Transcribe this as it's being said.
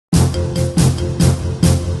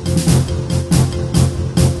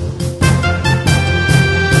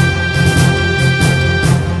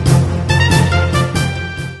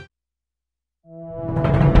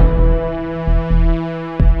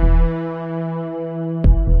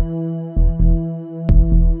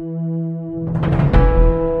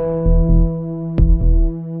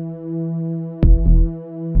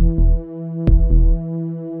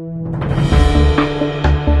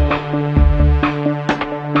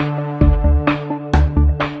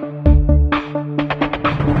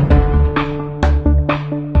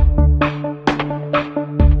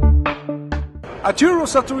At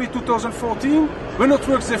Eurosatory 2014, Renault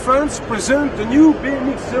Trucks Defense present the new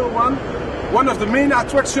BMX-01, one of the main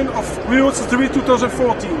attractions of Eurosatory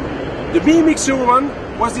 2014. The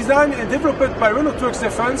BMX-01 was designed and developed by Renault Trucks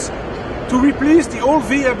Defense to replace the old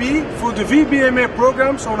VAB for the VBMR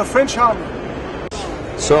programs on the French Army.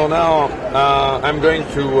 So now I'm going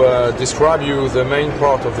to describe you the main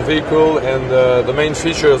part of the vehicle and the main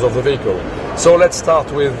features of the vehicle. So let's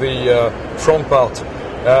start with the front part.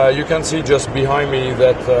 You can see just behind me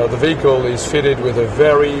that the vehicle is fitted with a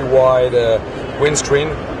very wide windscreen,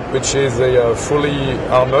 which is fully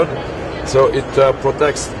armored. So it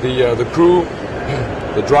protects the crew,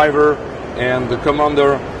 the driver and the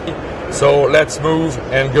commander. So let's move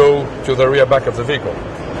and go to the rear back of the vehicle.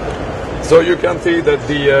 So you can see that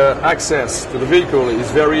the access to the vehicle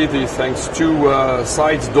is very easy thanks to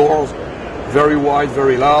side doors, very wide,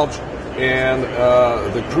 very large, and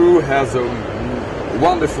the crew has a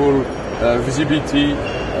wonderful visibility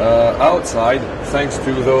outside thanks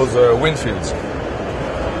to those windshields.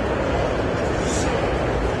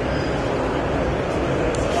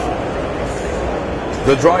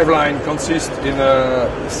 The driveline consists in a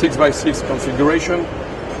 6x6 configuration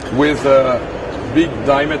with big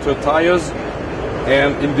diameter tires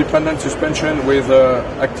and independent suspension with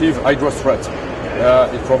active hydrostrut.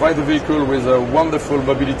 It provides the vehicle with a wonderful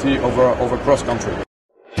mobility over cross country.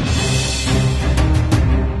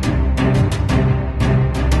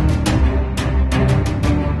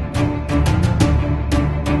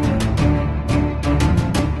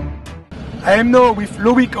 I am now with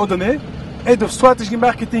Loic Audonnet, Head of Strategy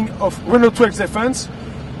Marketing of Renault Trucks Defense,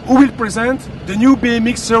 who will present the new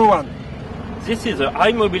BMX-01. This is a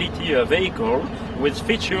high mobility vehicle with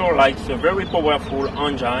features like a very powerful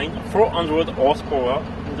engine, 400 horsepower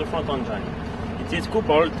in the front engine. It is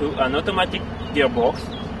coupled to an automatic gearbox,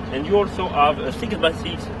 and you also have a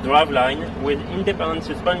 6x6 driveline with independent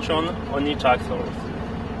suspension on each axle.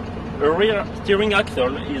 A rear steering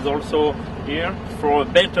axle is also here for a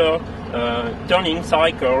better turning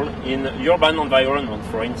cycle in urban environment,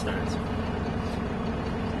 for instance.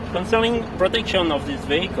 Concerning protection of this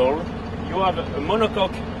vehicle, you have a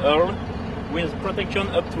monocoque hull with protection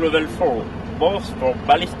up to level 4, both for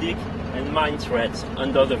ballistic and mine threats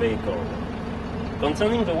under the vehicle.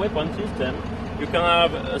 Concerning the weapon system, you can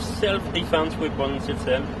have a self-defense weapon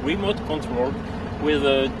system, remote controlled, with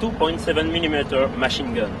a 2.7mm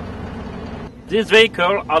machine gun. This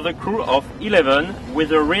vehicle has a crew of 11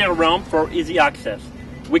 with a rear ramp for easy access.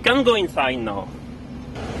 We can go inside now.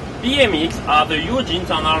 BMX has a huge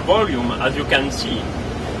internal volume, as you can see.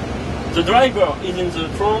 The driver is in the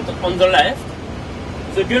front on the left,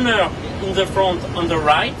 the gunner in the front on the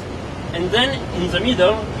right, and then in the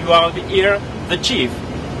middle you have here the chief.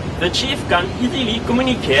 The chief can easily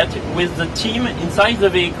communicate with the team inside the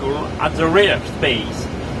vehicle at the rear space.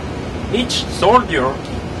 Each soldier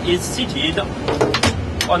is seated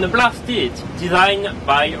on a blast seat designed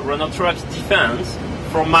by Renault Trucks Defense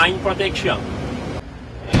for mine protection.